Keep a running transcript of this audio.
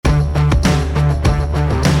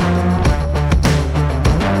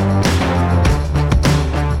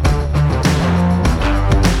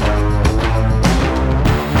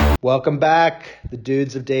Welcome back. The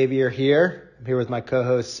dudes of Davey are here. I'm here with my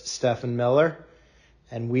co-host, Stephen Miller.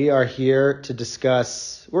 And we are here to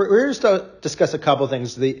discuss, we're here to discuss a couple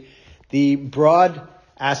things. The broad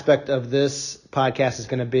aspect of this podcast is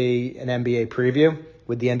going to be an NBA preview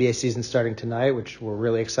with the NBA season starting tonight, which we're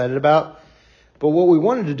really excited about. But what we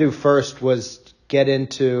wanted to do first was get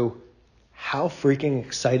into how freaking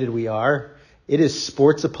excited we are. It is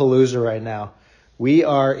Sports-a-Palooza right now. We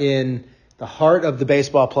are in the heart of the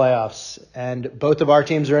baseball playoffs, and both of our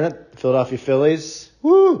teams are in it. The Philadelphia Phillies,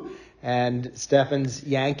 woo, and Stefan's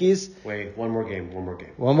Yankees. Wait, one more game.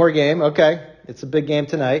 One more game, okay. It's a big game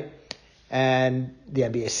tonight. And the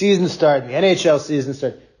NBA season started, the NHL season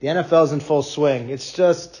started, the NFL's in full swing. It's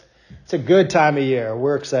a good time of year.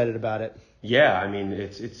 We're excited about it. Yeah, I mean,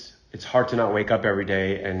 it's hard to not wake up every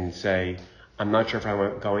day and say, I'm not sure if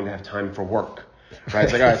I'm going to have time for work. Right?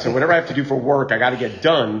 It's like, all right, so whatever I have to do for work, I got to get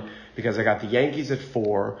done. Because I got the Yankees at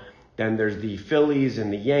 4, then there's the Phillies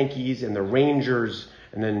and the Yankees and the Rangers,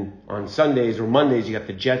 and then on Sundays or Mondays you got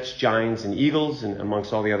the Jets, Giants, and Eagles, and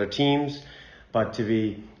amongst all the other teams. But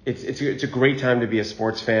it's a great time to be a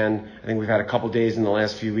sports fan. I think we've had a couple days in the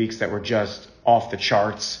last few weeks that were just off the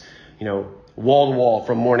charts, wall to wall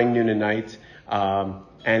from morning, noon, and night,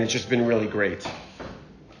 and it's just been really great.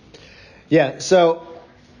 Yeah. So,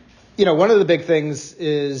 one of the big things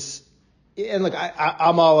is. And look,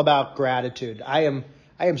 I'm all about gratitude. I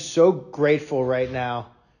am so grateful right now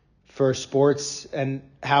for sports and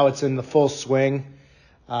how it's in the full swing.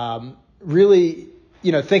 Really,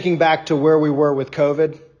 thinking back to where we were with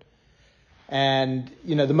COVID and,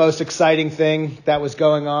 the most exciting thing that was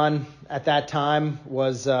going on at that time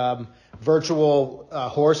was virtual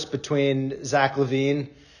horse between Zach LaVine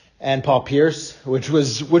and Paul Pierce, which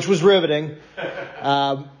was riveting.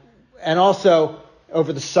 And also,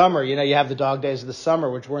 over the summer, you have the dog days of the summer,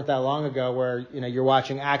 which weren't that long ago, where, you're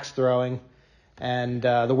watching axe throwing and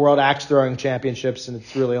the World Axe Throwing Championships, and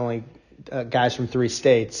it's really only guys from 3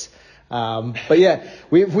 states. But yeah,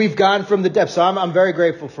 we've gone from the depths. So I'm very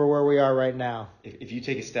grateful for where we are right now. If you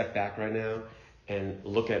take a step back right now and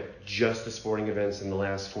look at just the sporting events in the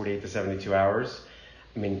last 48 to 72 hours,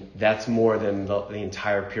 I mean, that's more than the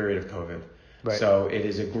entire period of COVID. Right. So it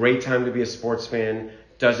is a great time to be a sports fan.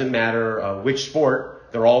 Doesn't matter which sport,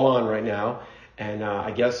 they're all on right now. And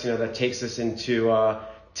I guess, that takes us into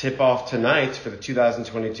tip-off tonight for the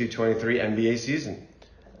 2022-23 NBA season.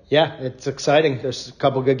 Yeah, it's exciting. There's a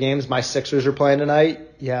couple good games. My Sixers are playing tonight.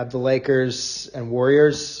 You have the Lakers and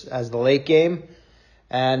Warriors as the late game.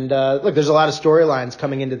 And look, there's a lot of storylines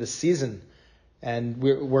coming into the season. And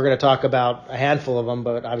we're going to talk about a handful of them,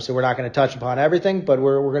 but obviously we're not going to touch upon everything. But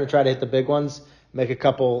we're going to try to hit the big ones, make a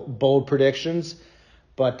couple bold predictions.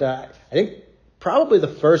 But I think probably the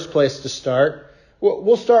first place to start,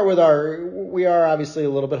 we'll start with we are obviously a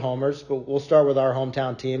little bit homers, but we'll start with our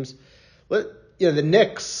hometown teams. The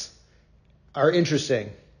Knicks are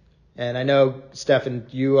interesting. And I know, Stefan,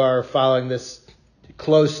 you are following this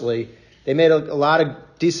closely. They made a lot of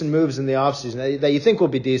decent moves in the offseason that you think will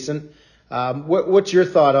be decent. What's your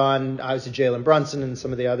thought on, obviously, Jalen Brunson and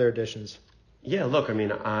some of the other additions? Yeah, look, I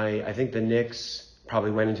mean, I think the Knicks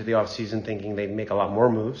probably went into the offseason thinking they'd make a lot more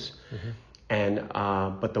moves.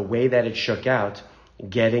 Mm-hmm. But the way that it shook out,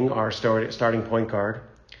 getting our starting point guard,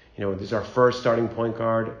 this is our first starting point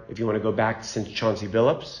guard, if you want to go back since Chauncey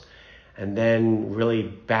Billups, and then really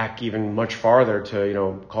back even much farther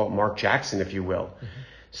to, call it Mark Jackson, if you will. Mm-hmm.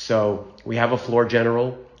 So we have a floor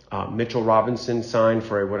general. Mitchell Robinson signed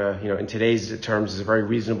for in today's terms is a very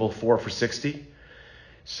reasonable 4 for $60.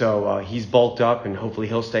 So he's bulked up and hopefully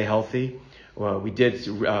he'll stay healthy. We did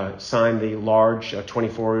sign the large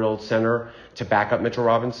 24-year-old center to back up Mitchell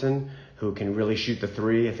Robinson, who can really shoot the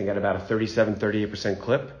 3, I think at about a 38%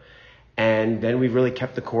 clip. And then we really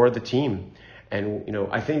kept the core of the team. And,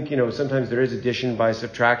 I think, sometimes there is addition by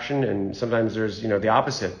subtraction and sometimes there's, the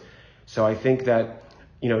opposite. So I think that,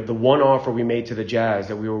 the one offer we made to the Jazz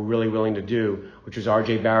that we were really willing to do, which was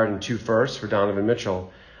R.J. Barrett and 2 firsts for Donovan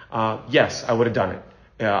Mitchell, yes, I would have done it.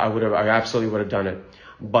 I absolutely would have done it.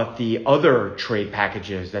 But the other trade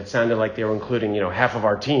packages that sounded like they were including, half of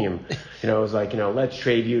our team, it was like, let's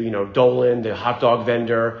trade you, Dolan, the hot dog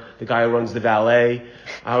vendor, the guy who runs the valet.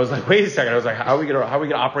 I was like, wait a second. I was like, how are we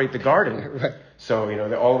gonna operate the Garden? Right. So,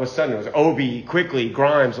 all of a sudden it was Obi, Quickly,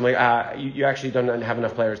 Grimes. I'm like, you actually don't have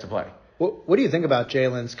enough players to play. What do you think about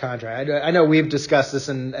Jalen's contract? I know we've discussed this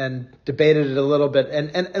and debated it a little bit.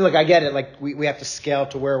 And look, I get it. Like we have to scale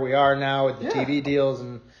to where we are now with the TV deals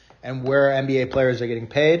and where NBA players are getting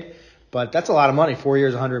paid. But that's a lot of money. 4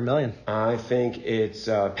 years, $100 million. I think it's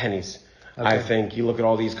pennies. Okay. I think you look at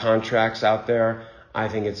all these contracts out there. I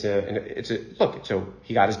think it's a look. So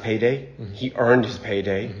he got his payday. Mm-hmm. He earned his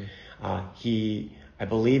payday. Mm-hmm. I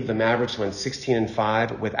believe the Mavericks went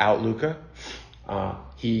 16-5 without Luka.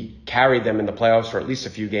 He carried them in the playoffs for at least a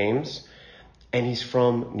few games, and he's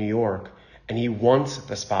from New York, and he wants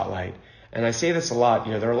the spotlight. And I say this a lot.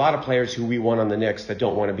 There are a lot of players who we want on the Knicks that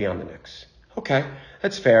don't want to be on the Knicks. Okay,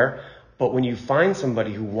 that's fair. But when you find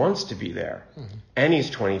somebody who wants to be there, mm-hmm. and he's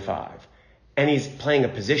 25, and he's playing a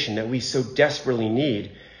position that we so desperately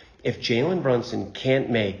need, if Jalen Brunson can't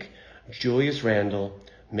make Julius Randle,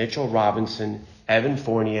 Mitchell Robinson, Evan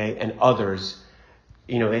Fournier, and others,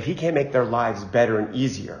 if he can't make their lives better and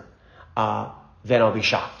easier, then I'll be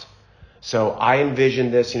shocked. So I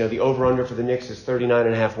envision this, the over-under for the Knicks is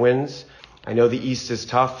 39.5 wins. I know the East is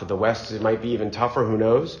tough. The West might be even tougher. Who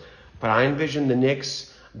knows? But I envision the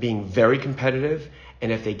Knicks being very competitive.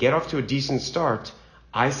 And if they get off to a decent start,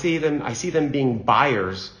 I see them being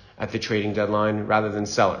buyers at the trading deadline rather than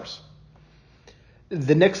sellers.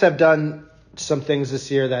 The Knicks have done some things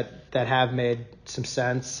this year that have made some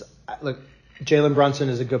sense. Look, Jalen Brunson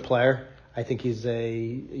is a good player. I think he's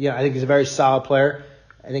a very solid player.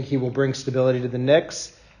 I think he will bring stability to the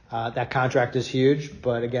Knicks. That contract is huge,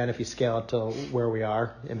 but again, if you scale it to where we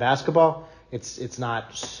are in basketball, it's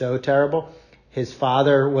not so terrible. His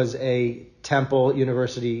father was a Temple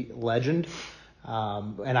University legend,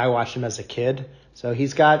 and I watched him as a kid. So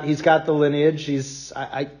he's got the lineage.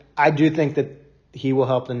 I do think that he will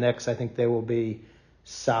help the Knicks. I think they will be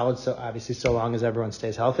solid. So obviously, so long as everyone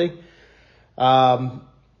stays healthy.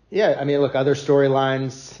 Look, other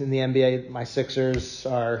storylines in the NBA. My Sixers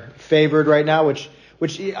are favored right now, which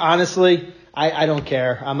honestly, I don't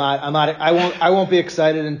care. I won't be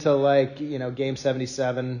excited until game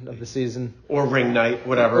 77 of the season. Or ring night,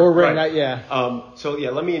 whatever. Or ring night, yeah.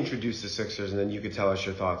 Let me introduce the Sixers and then you could tell us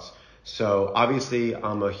your thoughts. So obviously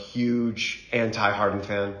I'm a huge anti-Harden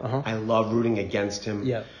fan. Uh-huh. I love rooting against him.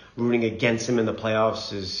 Yeah. Rooting against him in the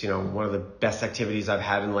playoffs is, one of the best activities I've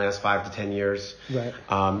had in the last 5 to 10 years. Right.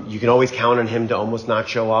 You can always count on him to almost not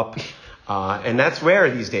show up. And that's rare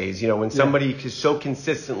these days, when somebody is so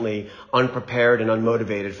consistently unprepared and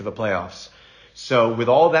unmotivated for the playoffs. So with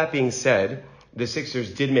all that being said, the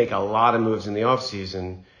Sixers did make a lot of moves in the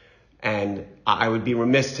offseason. And I would be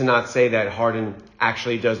remiss to not say that Harden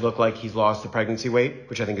actually does look like he's lost the pregnancy weight,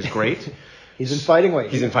 which I think is great. He's in fighting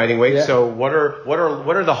weight. Yeah. So what are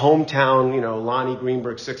the hometown, Lonnie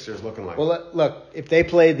Greenberg Sixers looking like? Well, look, if they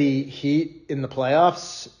play the Heat in the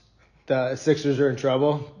playoffs, the Sixers are in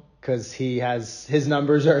trouble because his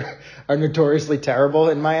numbers are notoriously terrible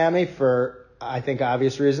in Miami for, I think,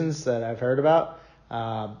 obvious reasons that I've heard about.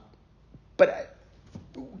 But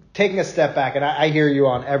taking a step back, and I hear you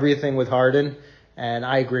on everything with Harden, and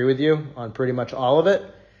I agree with you on pretty much all of it.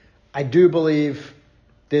 I do believe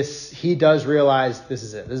he does realize this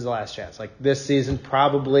is it. This is the last chance. This season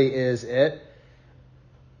probably is it.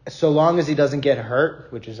 So long as he doesn't get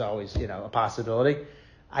hurt, which is always, a possibility,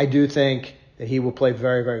 I do think that he will play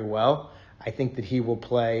very, very well. I think that he will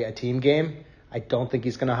play a team game. I don't think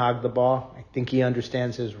he's going to hog the ball. I think he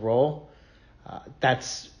understands his role.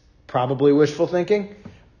 That's probably wishful thinking,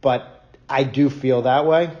 but I do feel that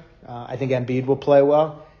way. I think Embiid will play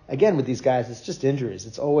well. Again, with these guys, it's just injuries.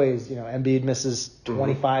 It's always, Embiid misses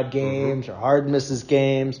 25 games or Harden misses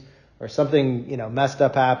games or something, messed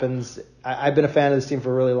up happens. I've been a fan of this team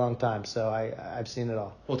for a really long time, so I've seen it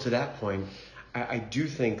all. Well, to that point, I do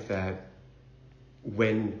think that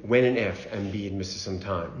when and if Embiid misses some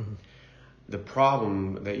time, the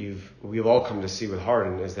problem that we've all come to see with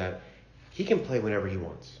Harden is that he can play whenever he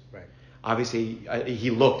wants. Right. Obviously, he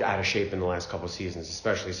looked out of shape in the last couple of seasons,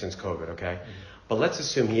 especially since COVID, okay? But let's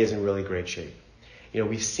assume he is in really great shape.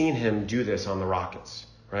 We've seen him do this on the Rockets,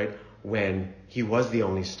 right? When he was the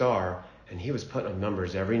only star and he was putting up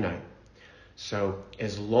numbers every night. So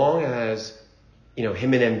as long as,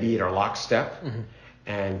 him and Embiid are lockstep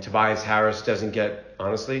and Tobias Harris doesn't get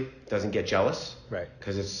jealous. Right.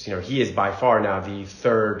 Because it's, he is by far now the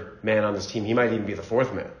third man on this team. He might even be the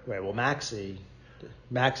fourth man. Right. Well,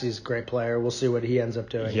 Maxi's a great player. We'll see what he ends up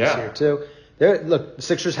doing this Yeah. year too. The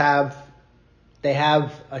Sixers have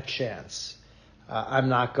a chance. I'm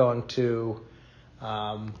not going to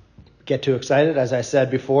get too excited, as I said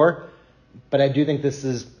before, but I do think this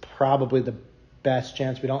is probably the best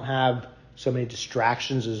chance. We don't have so many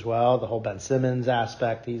distractions as well. The whole Ben Simmons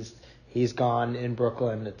aspect, he's gone in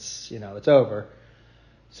Brooklyn. It's over.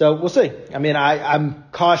 So we'll see. I mean, I'm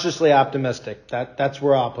cautiously optimistic. That's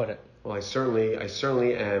where I'll put it. Well, I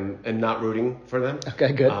certainly am not rooting for them.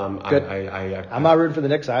 Okay, good. Good. I'm not rooting for the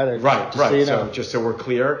Knicks either. Right. So just so we're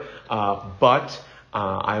clear, but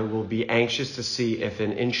I will be anxious to see if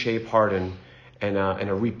an in-shape Harden and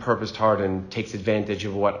a repurposed Harden takes advantage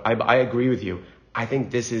of what I agree with you. I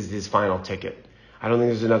think this is his final ticket. I don't think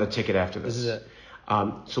there's another ticket after this. This is it.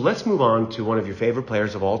 So let's move on to one of your favorite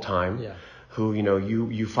players of all time, who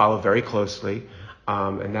you follow very closely,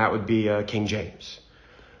 and that would be King James.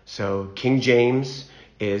 So King James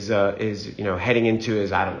is heading into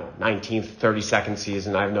his 19th, 32nd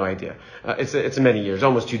season. I have no idea. It's many years,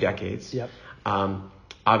 almost 2 decades. Yep.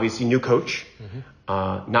 Obviously, new coach,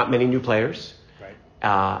 not many new players.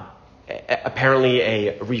 Right. Apparently,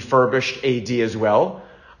 a refurbished AD as well.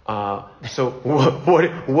 So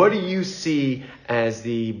what do you see as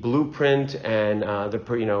the blueprint and how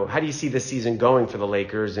do you see this season going for the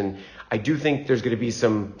Lakers? And I do think there's going to be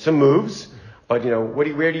some moves, but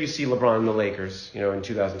where do you see LeBron and the Lakers, in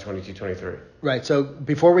 2022-23? Right. So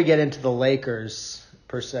before we get into the Lakers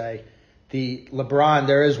per se, the LeBron,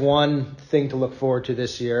 there is one thing to look forward to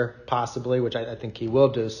this year, possibly, which I think he will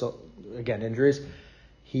do. So again, injuries.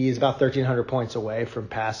 He is about 1,300 points away from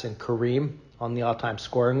passing Kareem on the all-time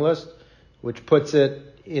scoring list, which puts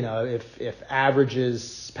it, if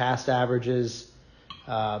past averages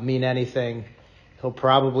mean anything, he'll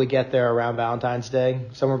probably get there around Valentine's Day,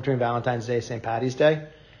 somewhere between Valentine's Day and St. Paddy's Day,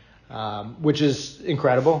 which is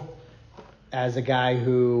incredible as a guy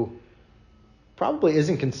who probably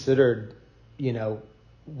isn't considered,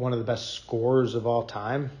 one of the best scorers of all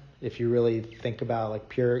time. If you really think about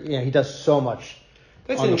pure, he does so much.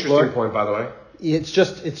 That's an interesting point, by the way. It's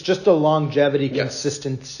just a longevity,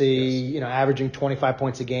 consistency, averaging 25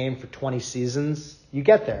 points a game for 20 seasons. You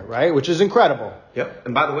get there, right? Which is incredible. Yep.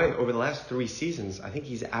 And by the way, over the last 3 seasons, I think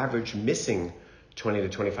he's averaged missing 20 to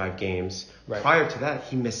 25 games. Right. Prior to that,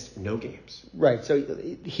 he missed no games. Right. So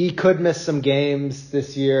he could miss some games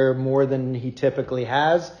this year more than he typically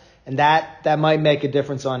has. And that might make a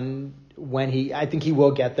difference on when I think he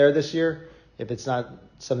will get there this year, if it's not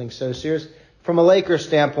something so serious. From a Lakers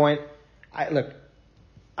standpoint, I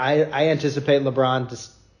anticipate LeBron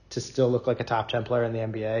to still look like a top 10 player in the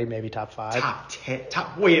NBA, maybe top 5. Top 10?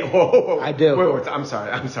 Wait, whoa. I do. Wait, I'm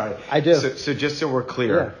sorry. I do. So just so we're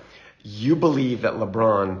clear, you believe that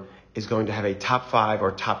LeBron is going to have a top 5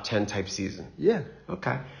 or top 10 type season? Yeah.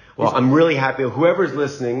 Okay. Well, I'm really happy. Whoever's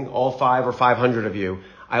listening, all 5 or 500 of you,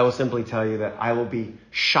 I will simply tell you that I will be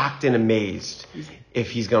shocked and amazed if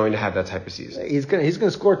he's going to have that type of season. He's going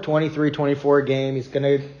to score 23, 24 a game. He's going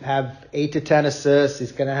to have 8 to 10 assists.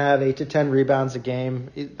 He's going to have 8 to 10 rebounds a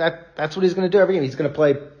game. That's what he's going to do every game. He's going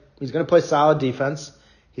to play solid defense.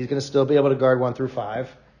 He's going to still be able to guard 1 through 5.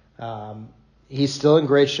 He's still in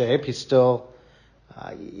great shape. He's still,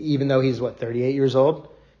 even though he's 38 years old,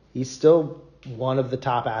 he's still one of the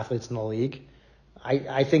top athletes in the league.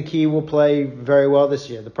 I think he will play very well this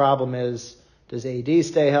year. The problem is, does AD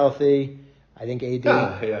stay healthy? I think AD.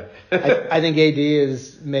 I think AD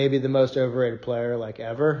is maybe the most overrated player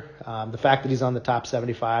ever. The fact that he's on the top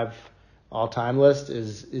 75 all-time list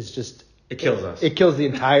is just it kills us. It kills the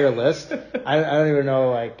entire list. I don't even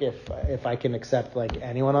know if I can accept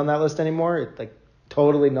anyone on that list anymore. It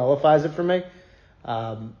totally nullifies it for me.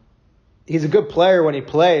 He's a good player when he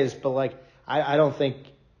plays, but I don't think.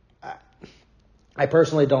 I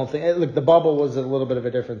personally don't think. Look, the bubble was a little bit of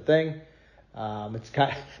a different thing.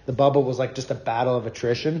 The bubble was just a battle of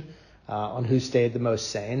attrition on who stayed the most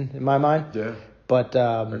sane in my mind. Yeah. But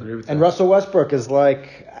I agree with that. and Russell Westbrook is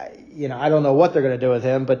I don't know what they're going to do with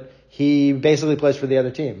him, but he basically plays for the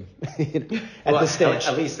other team at this stage.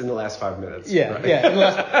 At least in the last 5 minutes. Yeah, right?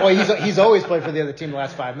 Yeah. He's always played for the other team the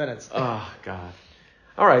last 5 minutes. Oh God.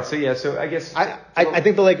 All right. So I guess I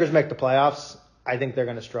think the Lakers make the playoffs. I think they're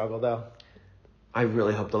going to struggle though. I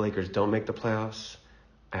really hope the Lakers don't make the playoffs.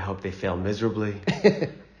 I hope they fail miserably.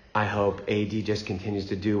 I hope AD just continues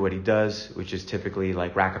to do what he does, which is typically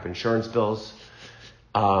rack up insurance bills.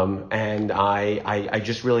 And I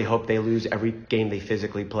just really hope they lose every game they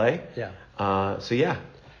physically play. Yeah. So yeah.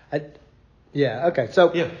 Okay.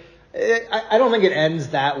 So yeah. I don't think it ends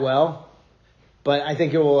that well, but I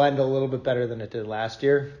think it will end a little bit better than it did last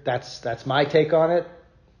year. That's my take on it.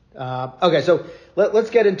 Okay. So let's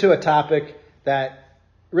get into a topic that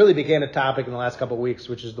really became a topic in the last couple of weeks,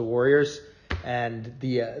 which is the Warriors and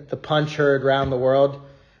the punch heard around the world.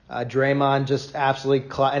 Draymond just absolutely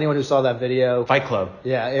anyone who saw that video. Fight Club.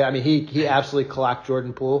 Yeah, I mean he absolutely clocked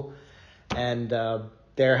Jordan Poole, and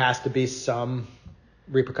there has to be some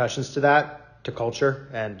repercussions to that, to culture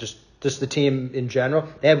and just the team in general.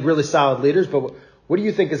 They have really solid leaders, but what do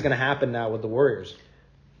you think is going to happen now with the Warriors?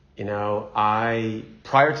 Prior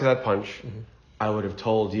to that punch, I would have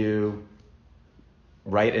told you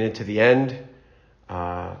right into the end.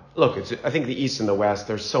 Look, I think the East and the West,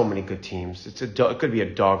 there's so many good teams. It could be a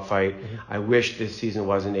dogfight. I wish this season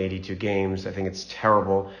wasn't 82 games. I think it's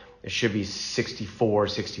terrible. It should be 64,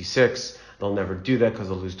 66. They'll never do that because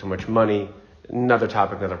they'll lose too much money. Another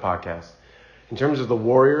topic, another podcast. In terms of the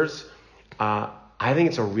Warriors, I think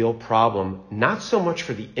it's a real problem, not so much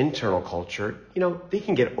for the internal culture. They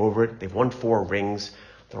can get over it. They've won 4 rings.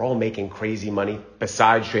 They're all making crazy money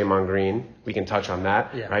besides Draymond Green. We can touch on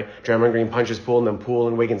that, right? Draymond Green punches Poole, and then Poole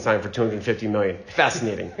and Wiggins signed for $250 million.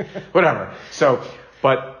 Fascinating. Whatever. So,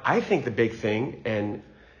 but I think the big thing, and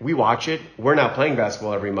we watch it. We're not playing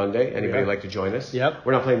basketball every Monday. Anybody like to join us? Yep.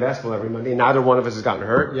 We're not playing basketball every Monday. Neither one of us has gotten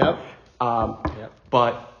hurt. Yep.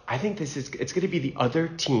 But I think it's going to be the other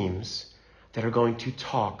teams that are going to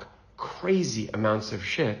talk crazy amounts of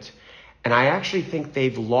shit. And I actually think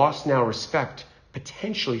they've lost now respect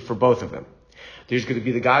potentially for both of them. There's going to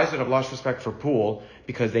be the guys that have lost respect for Poole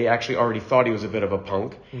because they actually already thought he was a bit of a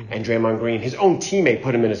punk. And Draymond Green, his own teammate,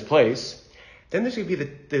 put him in his place. Then there's going to be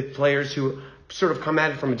the players who sort of come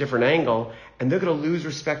at it from a different angle, and they're going to lose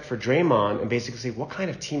respect for Draymond and basically say, what kind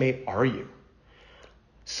of teammate are you?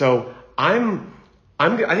 So I think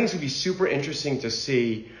it's going to be super interesting to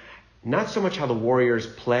see not so much how the Warriors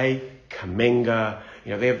play. Kuminga,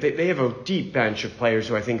 they have a deep bench of players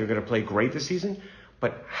who I think are going to play great this season.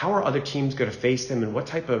 But how are other teams going to face them, and what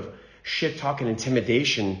type of shit talk and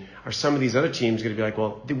intimidation are some of these other teams going to be like?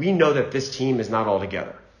 Well, we know that this team is not all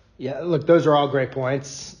together. Yeah, look, those are all great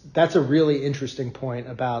points. That's a really interesting point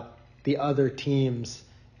about the other teams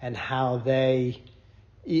and how they.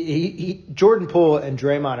 Jordan Poole and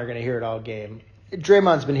Draymond are going to hear it all game.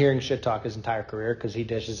 Draymond's been hearing shit talk his entire career because he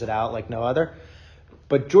dishes it out like no other.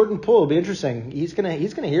 But Jordan Poole will be interesting. He's gonna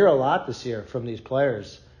hear a lot this year from these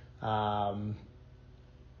players. I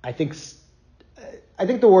think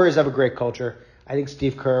the Warriors have a great culture. I think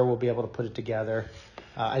Steve Kerr will be able to put it together.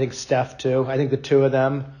 I think Steph too. I think the two of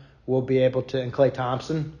them will be able to, and Klay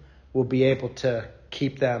Thompson will be able to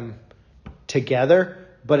keep them together.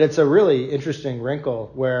 But it's a really interesting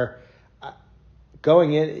wrinkle where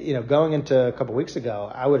going into a couple weeks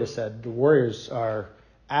ago, I would have said the Warriors are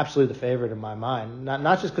absolutely the favorite in my mind.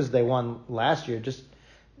 Not just because they won last year, just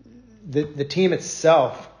the team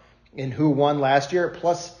itself and who won last year,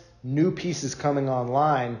 plus new pieces coming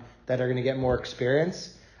online that are going to get more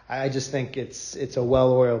experience. I just think it's a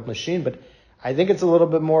well-oiled machine, but I think it's a little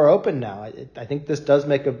bit more open now. I think this does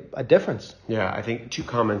make a difference. Yeah, I think 2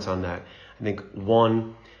 comments on that. I think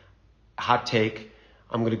 1, hot take,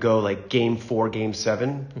 I'm going to go like game 4, game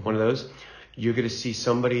 7, one of those. You're going to see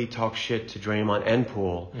somebody talk shit to Draymond and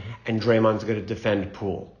Poole, and Draymond's going to defend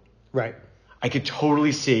Poole. Right. I could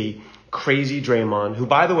totally see crazy Draymond, who,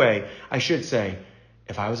 by the way, I should say,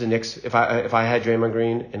 if I was a Knicks, if I had Draymond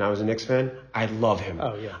Green and I was a Knicks fan, I'd love him.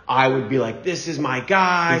 Oh yeah. I would be like, this is my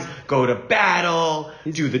guy. Go to battle,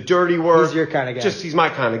 do the dirty work. He's your kind of guy. He's my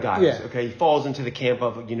kind of guy. Yeah. Okay. He falls into the camp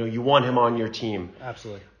of you want him on your team.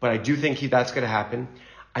 Absolutely. But I do think that's going to happen.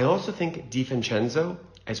 I also think DiVincenzo,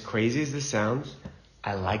 as crazy as this sounds,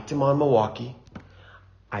 I liked him on Milwaukee.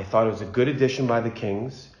 I thought it was a good addition by the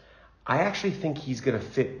Kings. I actually think he's going to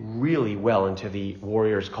fit really well into the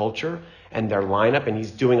Warriors culture and their lineup, and he's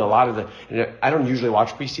doing a lot of I don't usually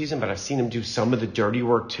watch preseason, but I've seen him do some of the dirty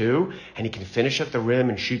work too, and he can finish at the rim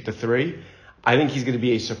and shoot the 3. I think he's going to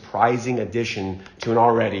be a surprising addition to an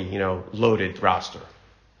already, loaded roster.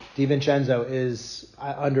 DiVincenzo is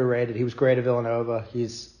underrated. He was great at Villanova.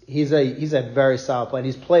 He's a very solid player.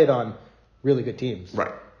 He's played on really good teams.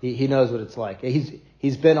 Right. He knows what it's like.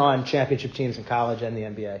 He's been on championship teams in college and the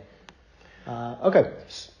NBA. Okay.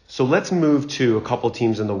 So let's move to a couple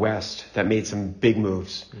teams in the West that made some big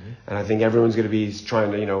moves. And I think everyone's going to be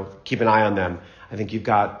trying to, keep an eye on them. I think you've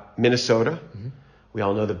got Minnesota. We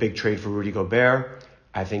all know the big trade for Rudy Gobert.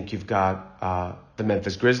 I think you've got the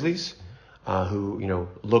Memphis Grizzlies, who,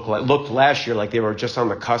 looked last year like they were just on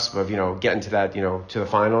the cusp of, getting to that, to the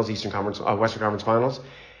finals, Western Conference Finals.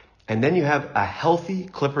 And then you have a healthy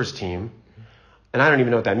Clippers team. And I don't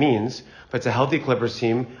even know what that means, but it's a healthy Clippers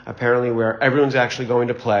team, apparently, where everyone's actually going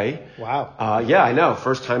to play. Wow. Yeah, I know.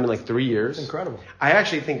 First time in like 3 years. That's incredible. I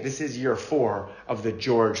actually think this is year 4 of the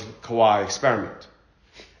George Kawhi experiment.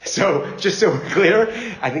 So, just so we're clear,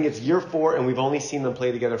 I think it's year 4, and we've only seen them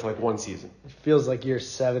play together for like 1 season. It feels like year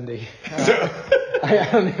 70. I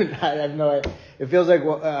have no idea. It feels like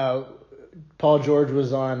Paul George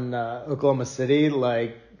was on Oklahoma City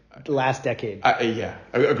like last decade. Yeah,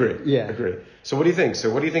 I agree. Yeah. Agree. So what do you think?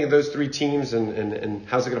 So what do you think of those 3 teams, and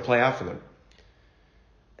how's it going to play out for them?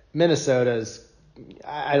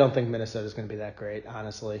 I don't think Minnesota's going to be that great,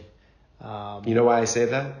 honestly. You know why I say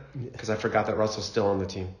that? Because I forgot that Russell's still on the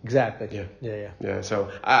team. Exactly. Yeah.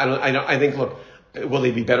 So I think, look, will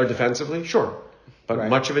they be better defensively? Sure, but Right.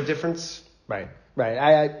 much of a difference? Right.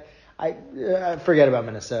 I forget about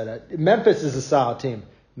Minnesota. Memphis is a solid team.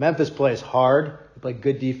 Memphis plays hard. They play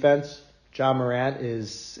good defense. John Morant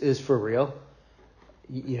is for real.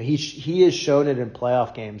 He has shown it in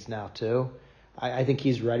playoff games now too. I think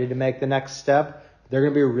he's ready to make the next step. They're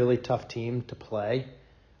going to be a really tough team to play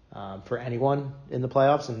for anyone in the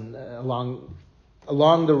playoffs, and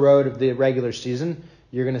along the road of the regular season,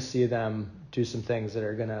 you're going to see them do some things that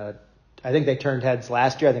are going to. I think they turned heads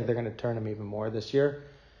last year. I think they're going to turn them even more this year.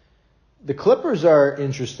 The Clippers are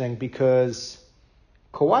interesting because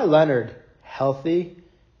Kawhi Leonard, healthy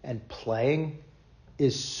and playing,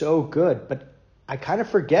 is so good. But I kind of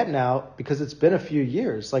forget now because it's been a few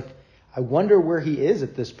years. Like, I wonder where he is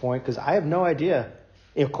at this point because I have no idea.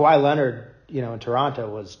 Kawhi Leonard, in Toronto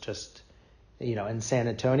was just, in San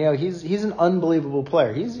Antonio, he's an unbelievable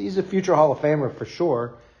player. He's a future Hall of Famer for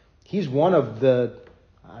sure. He's one of the,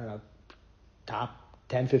 top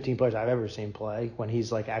 10, 15 players I've ever seen play when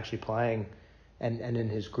he's like actually playing and in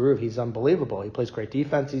his groove. He's unbelievable. He plays great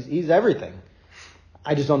defense. He's everything.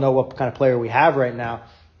 I just don't know what kind of player we have right now.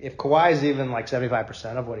 If Kawhi is even like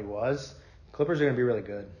 75% of what he was, Clippers are going to be really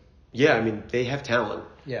good. Yeah, I mean, they have talent.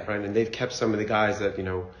 Yeah. Right, and they've kept some of the guys that,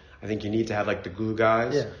 I think you need to have like the glue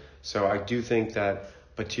guys. Yeah. So I do think that,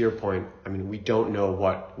 but to your point, I mean, we don't know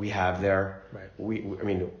what we have there.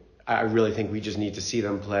 Right. I really think we just need to see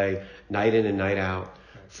them play night in and night out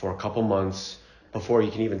for a couple months before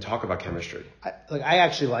you can even talk about chemistry. I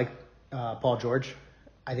actually like Paul George.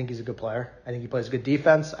 I think he's a good player. I think he plays good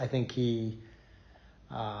defense. I think he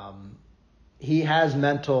has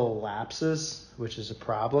mental lapses, which is a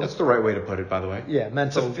problem. That's the right way to put it, by the way. Yeah,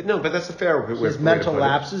 mental. But that's a fair way to put it. His mental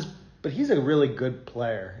lapses, but he's a really good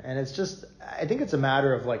player. And it's just, I think it's a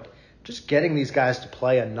matter of like just getting these guys to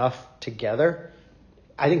play enough together.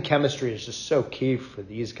 I think chemistry is just so key for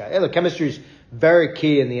these guys. Look, chemistry is very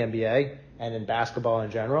key in the NBA and in basketball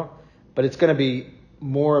in general, but it's going to be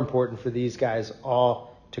more important for these guys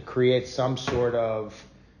all to create some sort of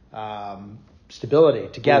stability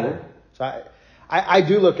together. Mm-hmm. So I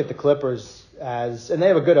do look at the Clippers as, and they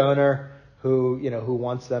have a good owner who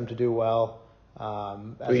wants them to do well.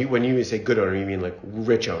 When you say good owner, you mean like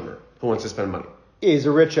rich owner who wants to spend money? He's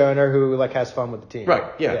a rich owner who like has fun with the team. Right.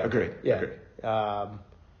 Yeah. Agreed. Yeah.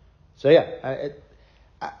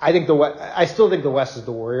 I think I still think the West is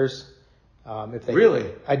the Warriors.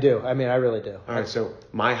 Really? I do. I mean, I really do. All right. So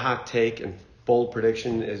my hot take and bold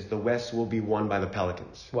prediction is the West will be won by the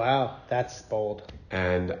Pelicans. Wow, that's bold.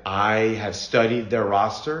 And I have studied their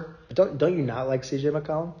roster. But don't you not like CJ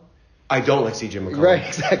McCollum? I don't like CJ McCollum. Right,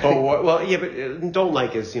 exactly. But don't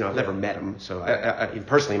like is, I've never met him. So I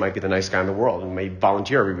personally might be the nice guy in the world and may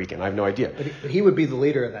volunteer every weekend. I have no idea. But he would be the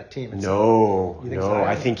leader of that team. No.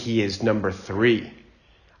 I think he is number 3.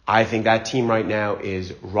 I think that team right now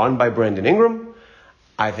is run by Brandon Ingram.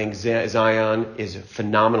 I think Zion is a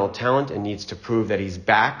phenomenal talent and needs to prove that he's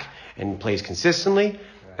back and plays consistently.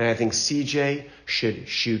 Right. And I think CJ should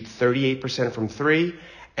shoot 38% from 3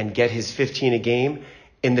 and get his 15 a game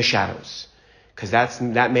in the shadows. Because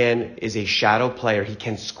that man is a shadow player. He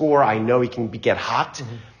can score. I know he can get hot.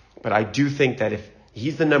 Mm-hmm. But I do think that if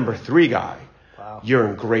he's the number 3 guy, wow, you're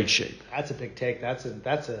in great shape. That's a big take. That's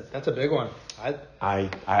a big one.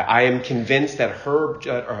 I am convinced that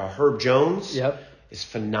Herb Jones is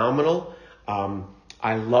phenomenal.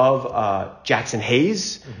 I love Jackson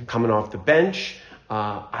Hayes coming off the bench.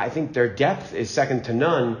 I think their depth is second to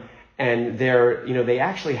none, and they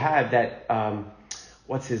actually have that.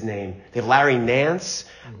 What's his name? They have Larry Nance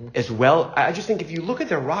as well. I just think if you look at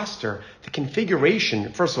their roster, the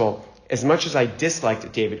configuration. First of all, as much as I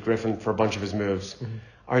disliked David Griffin for a bunch of his moves,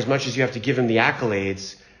 or as much as you have to give him the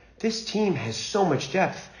accolades, this team has so much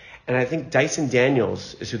depth. And I think Dyson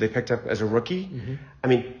Daniels is who they picked up as a rookie. Mm-hmm. I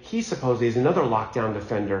mean, he supposedly is another lockdown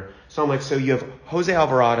defender. So I'm like, so you have Jose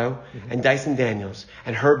Alvarado and Dyson Daniels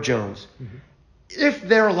and Herb Jones. Mm-hmm. If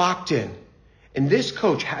they're locked in and this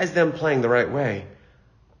coach has them playing the right way,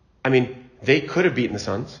 I mean, they could have beaten the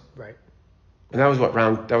Suns. Right. And that was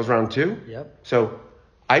round 2? Yep. So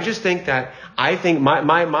I just think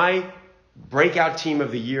my breakout team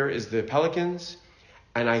of the year is the Pelicans.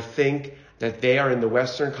 And I think that they are in the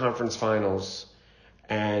Western Conference Finals.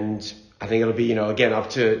 And I think it'll be, again,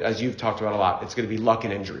 up to, as you've talked about a lot, it's going to be luck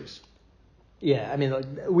and injuries. Yeah, I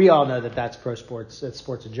mean, we all know that that's pro sports, that's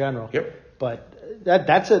sports in general. Yep. But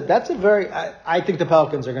that's a very, I think the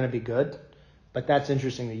Pelicans are going to be good. But that's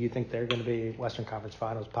interesting that you think they're going to be Western Conference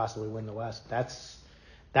Finals, possibly win the West. That's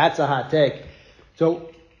a hot take. So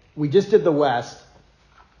we just did the West.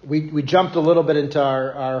 We jumped a little bit into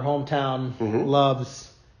our hometown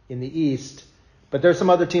loves in the East, but there's some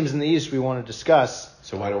other teams in the East we want to discuss.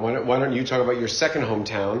 So why don't you talk about your second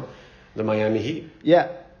hometown, the Miami Heat? Yeah,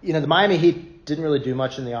 the Miami Heat didn't really do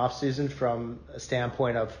much in the offseason from a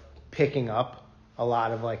standpoint of picking up a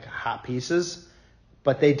lot of like hot pieces,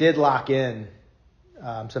 but they did lock in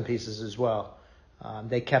some pieces as well.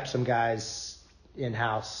 They kept some guys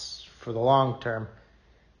in-house for the long term.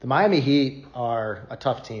 The Miami Heat are a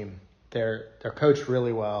tough team. They're coached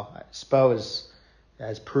really well. Spo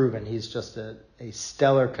has proven he's just a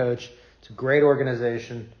stellar coach. It's a great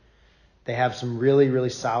organization. They have some really, really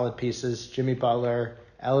solid pieces. Jimmy Butler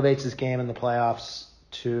elevates his game in the playoffs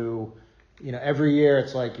to, every year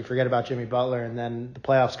it's like you forget about Jimmy Butler, and then the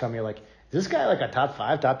playoffs come, you're like, is this guy like a top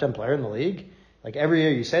 5, top 10 player in the league? Like every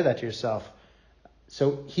year you say that to yourself.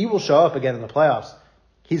 So he will show up again in the playoffs.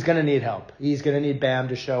 He's going to need help. He's going to need Bam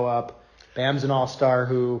to show up. Bam's an all-star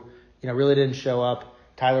who, really didn't show up.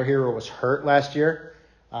 Tyler Hero was hurt last year,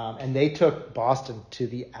 and they took Boston to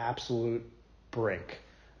the absolute brink.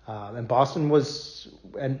 And Boston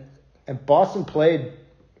Boston played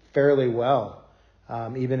fairly well,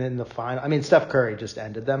 even in the final. I mean, Steph Curry just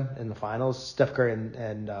ended them in the finals. Steph Curry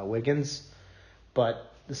and Wiggins,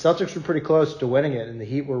 but the Celtics were pretty close to winning it, and the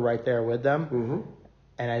Heat were right there with them. Mm-hmm.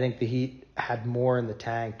 And I think the Heat had more in the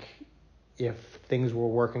tank if things were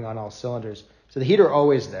working on all cylinders. So the Heat are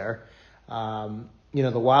always there. The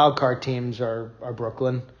wild card teams are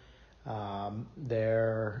Brooklyn.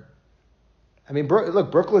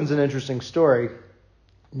 Brooklyn's an interesting story.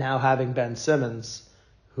 Now having Ben Simmons,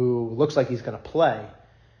 who looks like he's going to play.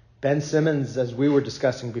 Ben Simmons, as we were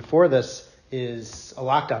discussing before this, is a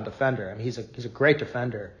lockdown defender. I mean, he's a great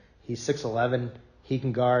defender. He's 6'11". He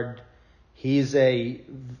can guard. He's a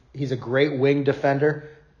great wing defender,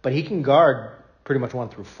 but he can guard pretty much 1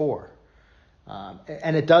 through 4.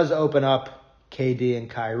 And it does open up KD and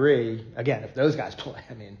Kyrie. Again, if those guys play,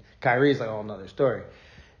 I mean, Kyrie's like a whole nother story.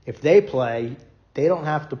 If they play, they don't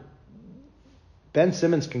have to. Ben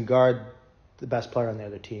Simmons can guard the best player on the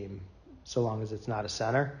other team, so long as it's not a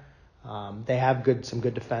center. They have some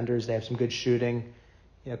good defenders. They have some good shooting.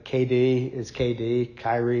 KD is KD.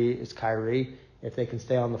 Kyrie is Kyrie. If they can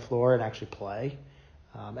stay on the floor and actually play,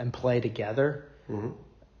 and play together,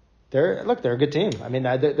 they're a good team. I mean,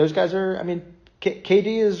 those guys are. I mean,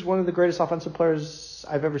 KD is one of the greatest offensive players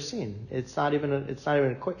I've ever seen. It's not even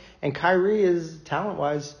a quick. And Kyrie is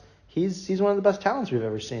talent-wise, he's one of the best talents we've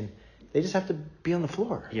ever seen. They just have to be on the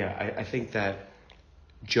floor. Yeah, I think that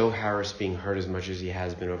Joe Harris being hurt as much as he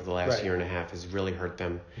has been over the last year and a half has really hurt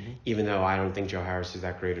them, even though I don't think Joe Harris is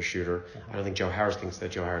that great a shooter. I don't think Joe Harris thinks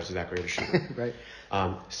that Joe Harris is that great a shooter.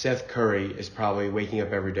 Right. Seth Curry is probably waking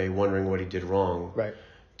up every day wondering what he did wrong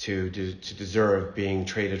to deserve being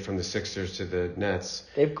traded from the Sixers to the Nets.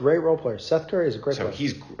 They have great role players. Seth Curry is a great player. So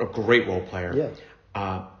he's a great role player.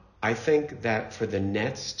 Yeah. I think that for the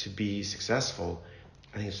Nets to be successful,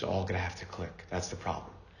 I think it's all going to have to click. That's the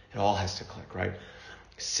problem. It all has to click, right?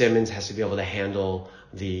 Simmons has to be able to handle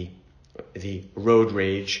the road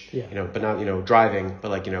rage, but not, driving,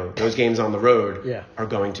 but those games on the road are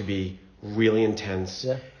going to be really intense.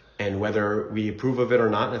 Yeah. And whether we approve of it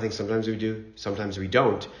or not, and I think sometimes we do, sometimes we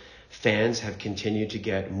don't, fans have continued to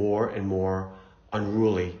get more and more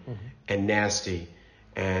unruly and nasty.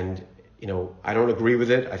 And, I don't agree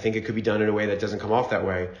with it. I think it could be done in a way that doesn't come off that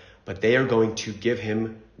way, but they are going to give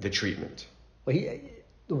him the treatment. Well,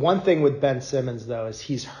 the one thing with Ben Simmons, though, is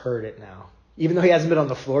he's heard it now. Even though he hasn't been on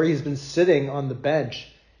the floor, he's been sitting on the bench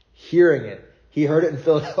hearing it. He heard it in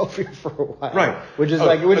Philadelphia for a while. Right. Which is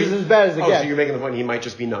as bad as it gets. So you're making the point he might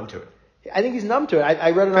just be numb to it. I think he's numb to it.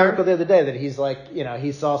 I read an article the other day that he's like,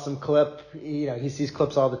 he saw some clip, he sees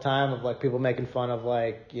clips all the time of people making fun of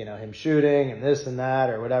him shooting and this and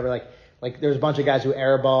that or whatever. Like there's a bunch of guys who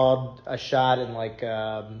airballed a shot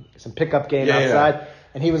in some pickup game outside. Yeah.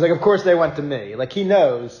 And he was like, of course they went to me. He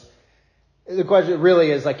knows. The question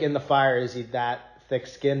really is in the fire, is he that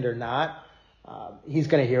thick-skinned or not? He's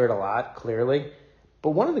going to hear it a lot, clearly.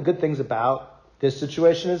 But one of the good things about this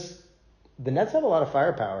situation is the Nets have a lot of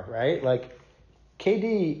firepower, right?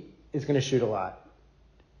 KD is going to shoot a lot.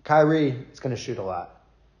 Kyrie is going to shoot a lot.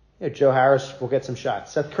 Joe Harris will get some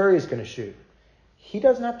shots. Seth Curry is going to shoot. He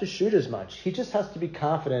doesn't have to shoot as much. He just has to be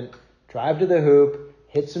confident, drive to the hoop,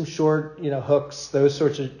 hit some short, hooks, those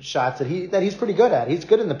sorts of shots that he's pretty good at. He's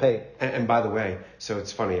good in the paint. And by the way, so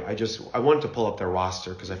it's funny. I wanted to pull up their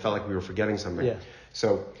roster because I felt like we were forgetting something. Yeah.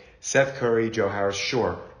 So Seth Curry, Joe Harris,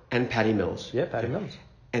 sure, and Patty Mills. Yeah, Patty Mills.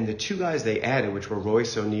 And the two guys they added, which were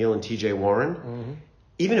Royce O'Neal and T.J. Warren,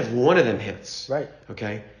 even if one of them hits, right?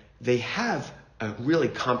 Okay, they have a really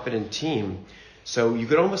competent team. So you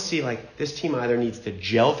could almost see like this team either needs to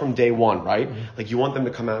gel from day one, right? Mm-hmm. Like you want them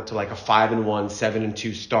to come out to like a 5-1,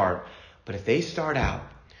 7-2 start. But if they start out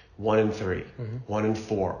 1-3, mm-hmm.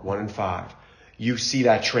 1-4, 1-5, you see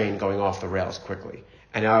that train going off the rails quickly.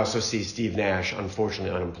 And I also see Steve Nash,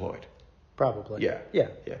 unfortunately, unemployed. Probably. Yeah.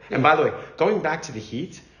 And by the way, going back to the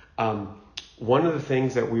Heat, one of the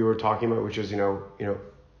things that we were talking about, which was,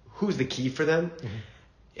 who's the key for them?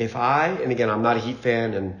 Mm-hmm. And again, I'm not a Heat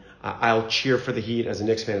fan, and I'll cheer for the Heat. As a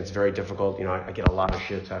Knicks fan, it's very difficult. I get a lot of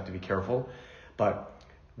shit, so I have to be careful. But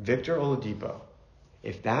Victor Oladipo,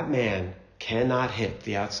 if that man cannot hit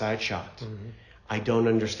the outside shot, mm-hmm. I don't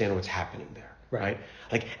understand what's happening there. Right?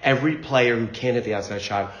 Like every player who can hit the outside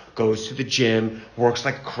shot goes to the gym, works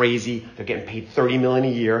like crazy. They're getting paid $30 million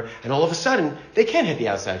a year, and all of a sudden they can't hit the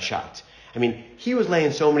outside shot. I mean, he was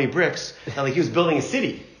laying so many bricks that like he was building a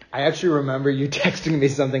city. I actually remember you texting me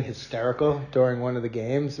something hysterical during one of the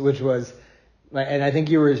games, which was, and I think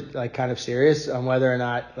you were like kind of serious on whether or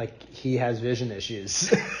not like he has vision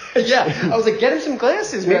issues. Yeah, I was like, get him some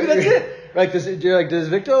glasses. Maybe that's it. Does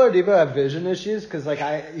Victor Oladipo have vision issues? Because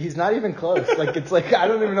he's not even close. Like it's like I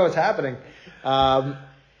don't even know what's happening.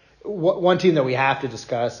 One team that we have to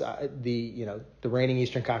discuss, the reigning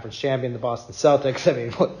Eastern Conference champion, the Boston Celtics. I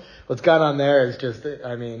mean, what's gone on there is just,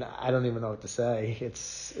 I mean, I don't even know what to say.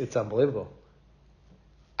 It's unbelievable.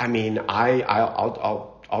 I mean,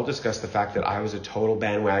 I'll discuss the fact that I was a total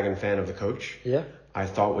bandwagon fan of the coach. Yeah. I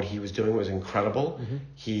thought what he was doing was incredible. Mm-hmm.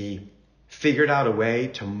 He figured out a way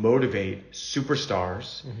to motivate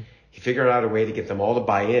superstars. Mm-hmm. He figured out a way to get them all to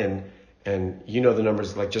buy in. And you know the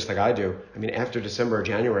numbers just like I do. I mean, after December or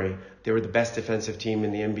January, they were the best defensive team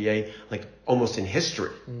in the NBA, like almost in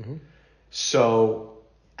history. Mm-hmm. So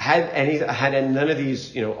had none of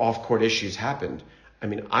these, off-court issues happened, I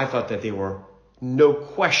mean, I thought that they were no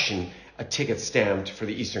question a ticket stamped for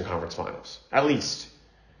the Eastern Conference Finals, at least.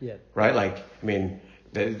 Yeah. Right? Like, I mean,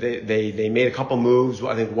 they made a couple moves.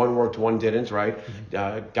 I think one worked, one didn't, right?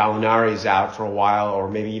 Mm-hmm. Gallinari's out for a while, or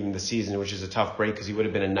maybe even the season, which is a tough break because he would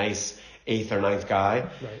have been a nice 8th or 9th guy.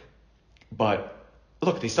 Right. But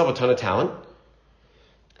look, they still have a ton of talent.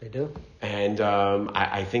 They do. And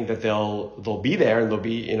I think that they'll be there, and they'll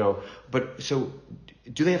be, But so,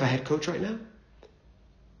 do they have a head coach right now?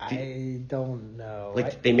 I don't know.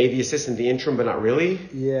 They made the assistant the interim, but not really?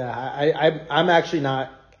 Yeah, I'm actually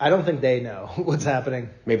not. I don't think they know what's happening.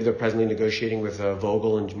 Maybe they're presently negotiating with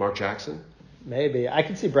Vogel and Mark Jackson? Maybe. I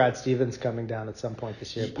could see Brad Stevens coming down at some point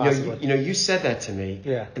this year, possibly. You said that to me.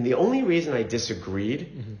 Yeah. And the only reason I disagreed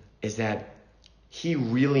mm-hmm. is that he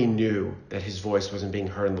really knew that his voice wasn't being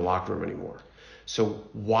heard in the locker room anymore. So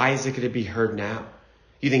why is it going to be heard now?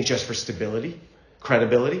 You think just for stability?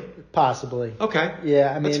 Credibility? Possibly. Okay.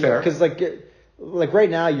 Yeah, I mean, that's fair. Because like right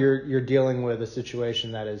now you're dealing with a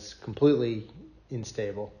situation that is completely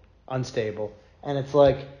unstable, and it's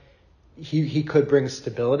like he could bring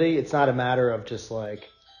stability. It's not a matter of just like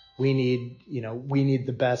we need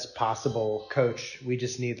the best possible coach. We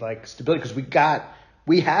just need like stability because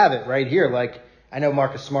we have it right here. Like I know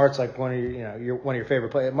Marcus Smart's like one of your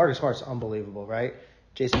favorite players. Marcus Smart's unbelievable, right?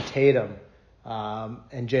 Jason Tatum.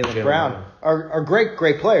 And Jaylen Brown are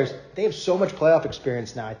great players. They have so much playoff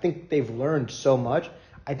experience now. I think they've learned so much.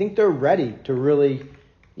 I think they're ready to really,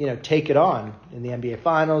 take it on in the NBA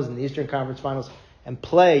Finals and the Eastern Conference Finals and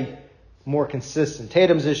play more consistent.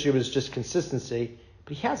 Tatum's issue is just consistency,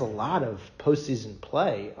 but he has a lot of postseason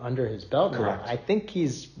play under his belt now. Correct. I think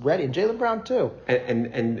he's ready, and Jaylen Brown too.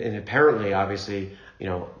 And apparently, obviously,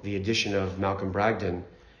 the addition of Malcolm Brogdon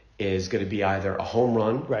is going to be either a home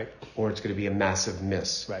run, right, or it's going to be a massive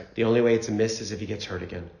miss. Right. The only way it's a miss is if he gets hurt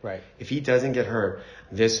again. Right. If he doesn't get hurt,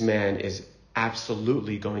 this man is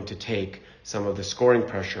absolutely going to take some of the scoring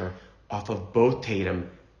pressure off of both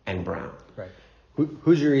Tatum and Brown. Right.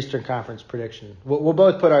 Who's your Eastern Conference prediction? We'll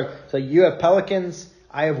both put so you have Pelicans,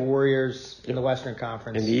 I have Warriors in the Western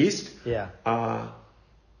Conference. In the East? Yeah.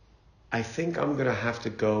 I think I'm going to have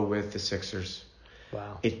to go with the Sixers.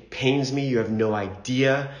 Wow. It pains me. You have no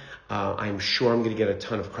idea. I'm sure I'm going to get a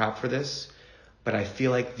ton of crap for this. But I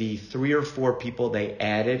feel like the 3 or 4 people they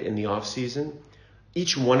added in the offseason,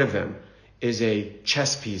 each one of them is a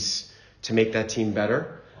chess piece to make that team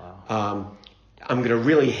better. Wow. I'm going to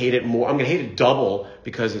really hate it more. I'm going to hate it double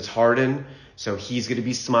because it's Harden. So he's going to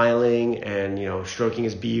be smiling and, stroking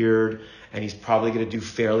his beard. And he's probably going to do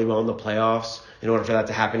fairly well in the playoffs. In order for that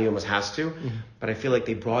to happen, he almost has to. Mm-hmm. But I feel like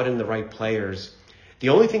they brought in the right players. The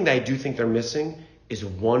only thing that I do think they're missing is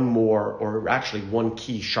one more, or actually one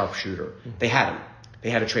key sharpshooter. Mm-hmm. They had him. They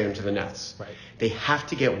had to trade him to the Nets. Right. They have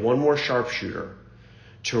to get one more sharpshooter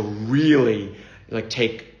to really like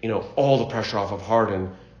take, all the pressure off of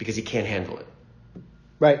Harden because he can't handle it.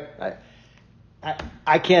 Right.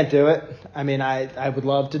 I can't do it. I mean, I would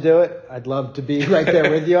love to do it. I'd love to be right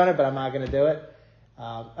there with you on it, but I'm not going to do it.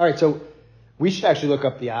 All right, so we should actually look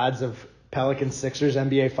up the odds of Pelicans Sixers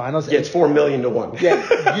NBA Finals. Yeah, it's 4 million to 1.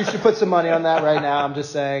 Yeah, you should put some money on that right now. I'm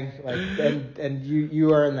just saying, and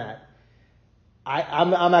you earn that.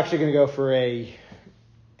 I'm actually going to go for a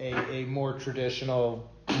more traditional,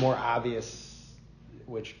 more obvious,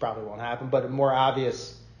 which probably won't happen, but a more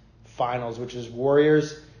obvious finals, which is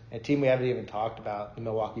Warriors, a team we haven't even talked about, the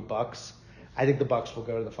Milwaukee Bucks. I think the Bucks will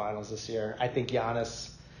go to the finals this year. I think Giannis.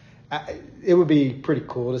 It would be pretty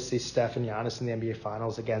cool to see Steph and Giannis in the NBA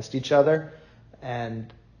Finals against each other,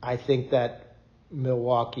 and I think that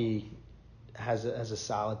Milwaukee has a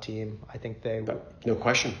solid team. I think they no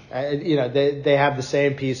question. They have the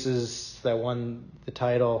same pieces that won the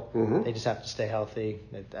title. Mm-hmm. They just have to stay healthy.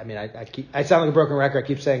 I mean, I sound like a broken record. I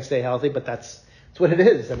keep saying stay healthy, but that's what it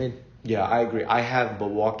is. I mean, yeah, I agree. I have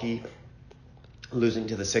Milwaukee losing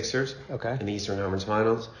to the Sixers in the Eastern Conference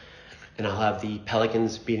Finals, and I'll have the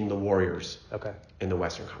Pelicans beating the Warriors in the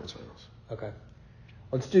Western Conference Finals. Okay.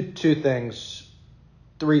 Let's do three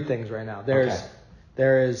things right now.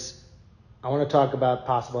 There is. I want to talk about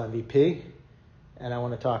possible MVP, and I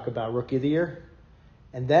want to talk about Rookie of the Year.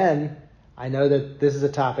 And then I know that this is a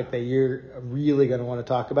topic that you're really going to want to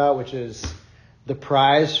talk about, which is the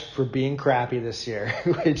prize for being crappy this year,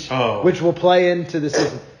 which will play into the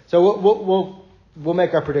season. So we'll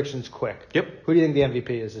make our predictions quick. Yep. Who do you think the MVP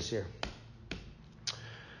is this year?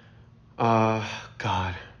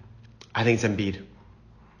 God. I think it's Embiid.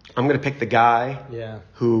 I'm going to pick the guy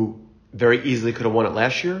who very easily could have won it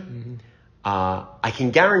last year. Mm-hmm. I can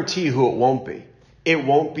guarantee who it won't be. It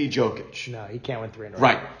won't be Jokic. No, he can't win 3 in a row.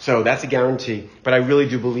 Right. So that's a guarantee. But I really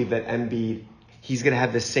do believe that Embiid, he's going to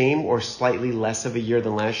have the same or slightly less of a year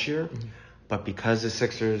than last year. Mm-hmm. But because the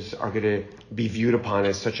Sixers are going to be viewed upon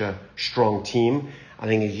as such a strong team, I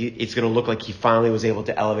think it's going to look like he finally was able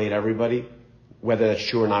to elevate everybody, whether that's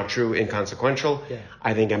true or not true, inconsequential. Yeah.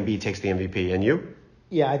 I think Embiid takes the MVP. And you?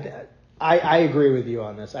 Yeah, I agree with you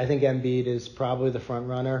on this. I think Embiid is probably the front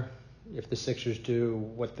runner if the Sixers do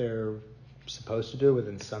what they're supposed to do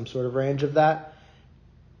within some sort of range of that.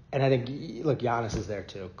 And I think, look, Giannis is there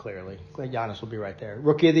too, clearly. Giannis will be right there.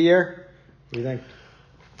 Rookie of the Year? What do you think?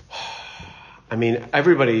 I mean,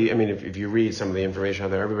 if you read some of the information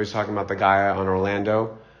out there, everybody's talking about the guy on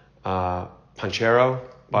Orlando, Banchero.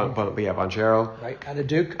 Banchero. Right, out of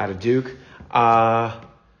Duke. I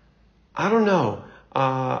don't know.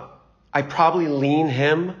 I probably lean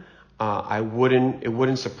him. It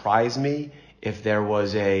wouldn't surprise me if there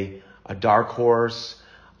was a dark horse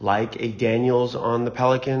like a Daniels on the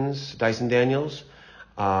Pelicans, Dyson Daniels.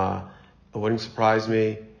 It wouldn't surprise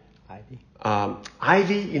me.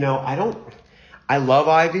 Ivy, I love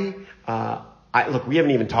Ivy. Look, we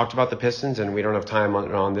haven't even talked about the Pistons, and we don't have time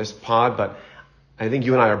on this pod, but I think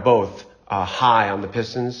you and I are both high on the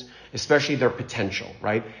Pistons, especially their potential,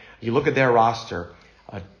 right? You look at their roster,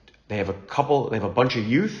 they have a bunch of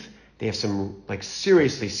youth, they have some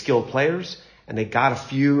seriously skilled players, and they got a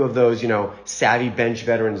few of those, savvy bench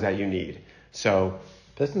veterans that you need. So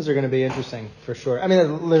Pistons are going to be interesting for sure. I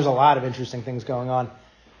mean, there's a lot of interesting things going on.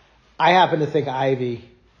 I happen to think Ivy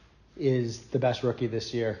is the best rookie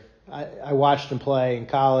this year. I watched him play in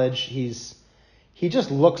college. He's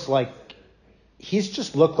just looked like an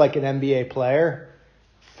NBA player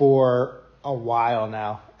for a while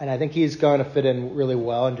now, and I think he's going to fit in really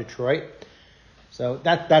well in Detroit. So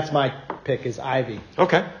that's my pick is Ivy.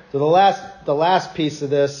 Okay. So the last piece of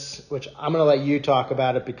this, which I'm going to let you talk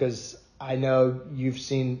about it because I know you've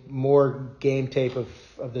seen more game tape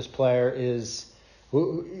of this player is.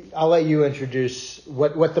 I'll let you introduce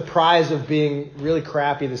what the prize of being really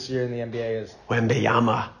crappy this year in the NBA is.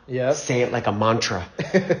 Wembanyama. Yep. Say it like a mantra.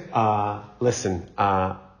 Listen,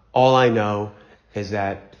 all I know is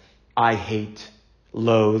that I hate,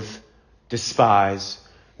 loathe, despise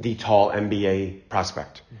the tall NBA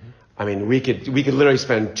prospect. Mm-hmm. I mean, we could literally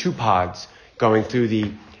spend 2 pods going through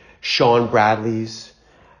the Sean Bradleys,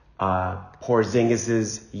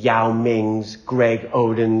 Porzingis's, Yao Ming's, Greg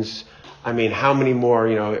Oden's. I mean, how many more,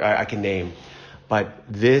 I can name. But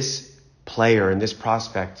this player and this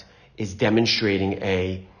prospect is demonstrating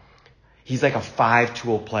he's like a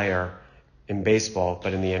 5-tool player in baseball,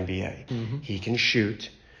 but in the NBA. Mm-hmm. He can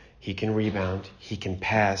shoot, he can rebound, he can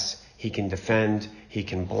pass, he can defend, he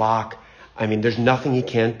can block. I mean, there's nothing he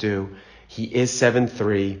can't do. He is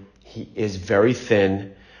 7'3". He is very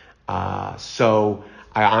thin. So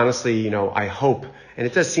I honestly, I hope, and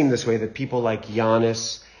it does seem this way, that people like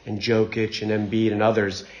Giannis and Jokic and Embiid and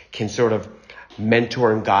others can sort of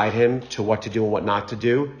mentor and guide him to what to do and what not to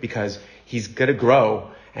do, because he's going to grow,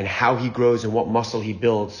 and how he grows and what muscle he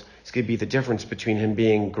builds is going to be the difference between him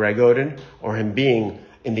being Greg Oden or him being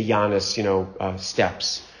in the Giannis,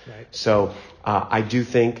 steps. Right. So I do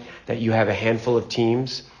think that you have a handful of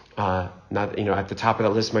teams. Not at the top of the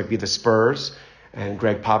list might be the Spurs and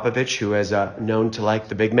Greg Popovich, who is known to like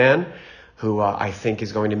the big man, who I think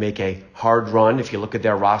is going to make a hard run. If you look at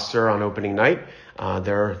their roster on opening night,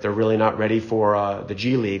 they're really not ready for the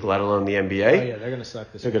G League, let alone the NBA. Oh yeah, they're going to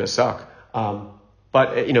suck this year. They're going to suck.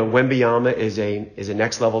 But Wembanyama is a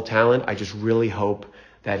next level talent. I just really hope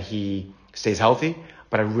that he stays healthy.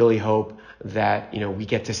 But I really hope that we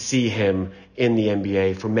get to see him in the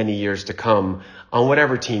NBA for many years to come on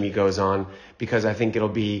whatever team he goes on, because I think it'll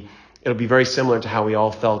be very similar to how we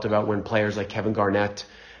all felt about when players like Kevin Garnett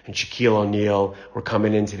and Shaquille O'Neal were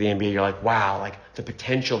coming into the NBA. You're like, wow, like the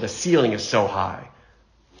potential, the ceiling is so high.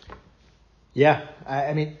 Yeah,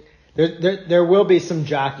 I mean, there will be some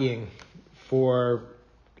jockeying for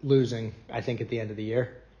losing, I think, at the end of the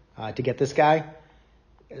year to get this guy,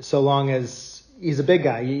 so long as he's a big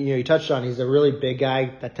guy. You touched on, he's a really big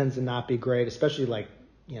guy. That tends to not be great, especially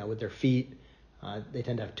with their feet. They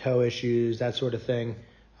tend to have toe issues, that sort of thing.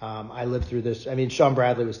 I lived through this. I mean, Sean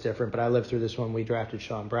Bradley was different, but I lived through this when we drafted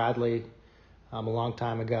Sean Bradley a long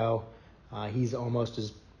time ago. He's almost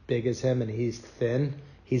as big as him, and he's thin.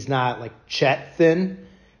 He's not like Chet thin,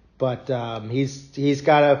 but he's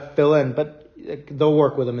got to fill in. But they'll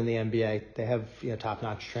work with him in the NBA. They have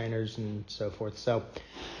top-notch trainers and so forth. So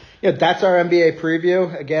that's our NBA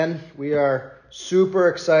preview. Again, we are super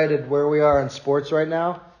excited where we are in sports right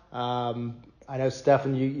now. I know,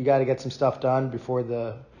 Stefan, you got to get some stuff done before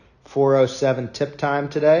the 4:07 tip time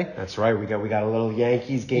today. That's right. We got a little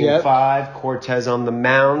Yankees game 5. Cortez on the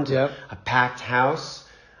mound. Yep. A packed house.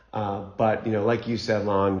 But like you said,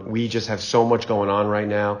 Lon, we just have so much going on right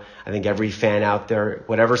now. I think every fan out there,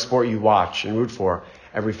 whatever sport you watch and root for,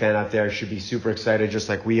 every fan out there should be super excited, just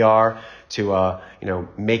like we are, to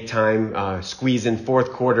make time, squeeze in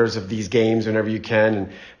fourth quarters of these games whenever you can,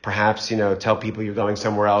 and perhaps tell people you're going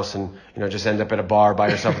somewhere else, and just end up at a bar by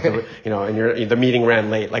yourself, and the meeting ran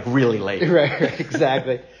late, like really late. Right,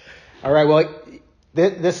 exactly. All right, well,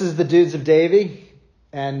 this is the Dudes of Davie,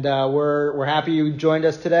 and we're happy you joined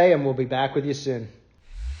us today, and we'll be back with you soon.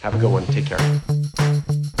 Have a good one. Take care.